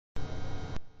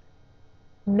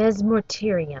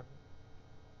Mesmorterium.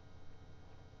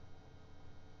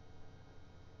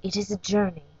 It is a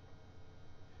journey,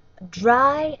 a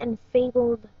dry and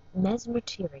fabled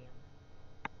Mesmorterium,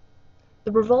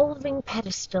 the revolving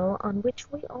pedestal on which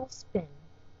we all spin,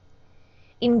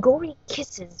 in gory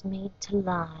kisses made to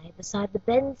lie beside the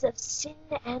beds of sin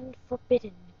and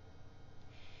forbidden,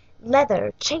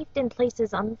 leather chafed in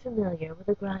places unfamiliar with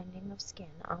the grinding of skin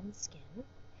on skin,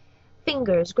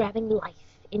 fingers grabbing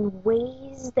life in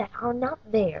ways that are not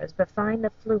theirs but find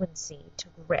the fluency to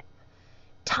grip,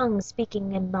 tongue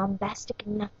speaking in bombastic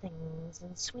nothings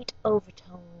and sweet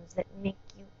overtones that make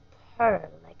you purr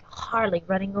like a Harley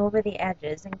running over the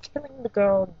edges and killing the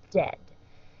girl dead.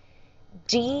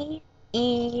 D-E-D,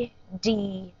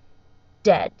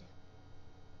 dead.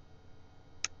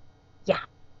 Yeah.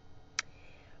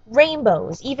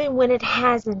 Rainbows even when it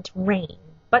hasn't rained,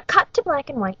 but cut to black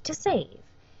and white to save.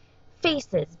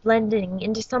 Faces blending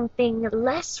into something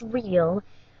less real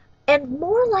and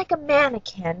more like a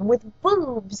mannequin with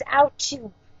boobs out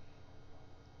to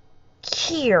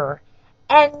here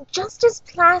and just as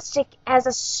plastic as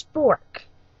a spork.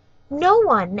 No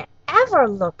one ever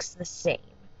looks the same,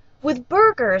 with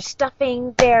burgers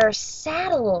stuffing their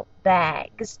saddle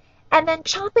bags and then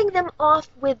chopping them off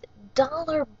with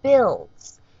dollar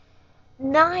bills,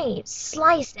 knives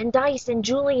sliced and diced in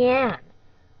julienne,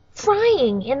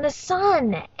 frying in the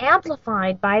sun,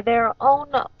 amplified by their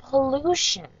own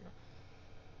pollution,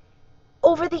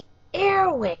 over the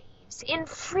airwaves, in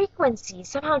frequency,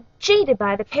 somehow jaded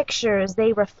by the pictures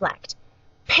they reflect.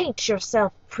 Paint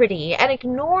yourself pretty and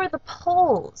ignore the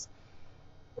polls.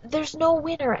 There's no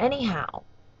winner anyhow,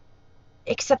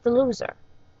 except the loser.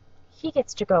 He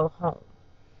gets to go home,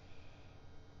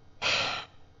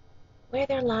 where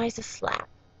there lies a slap.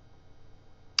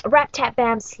 A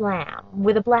rap-tap-bam-slam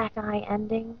with a black eye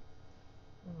ending,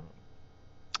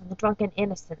 and the drunken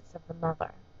innocence of the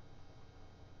mother,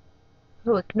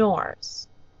 who ignores,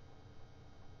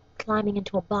 climbing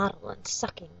into a bottle and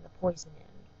sucking the poison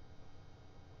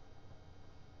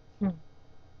in.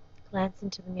 Glance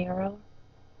into the mirror, and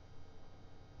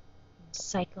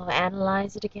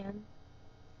psychoanalyze it again.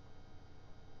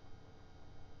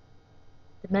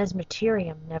 The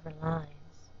Mesmorterium never lies.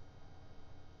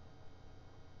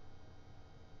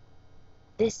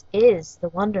 This is the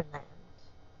wonderland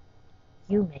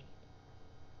you made,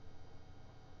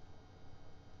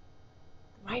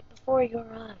 right before your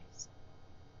eyes.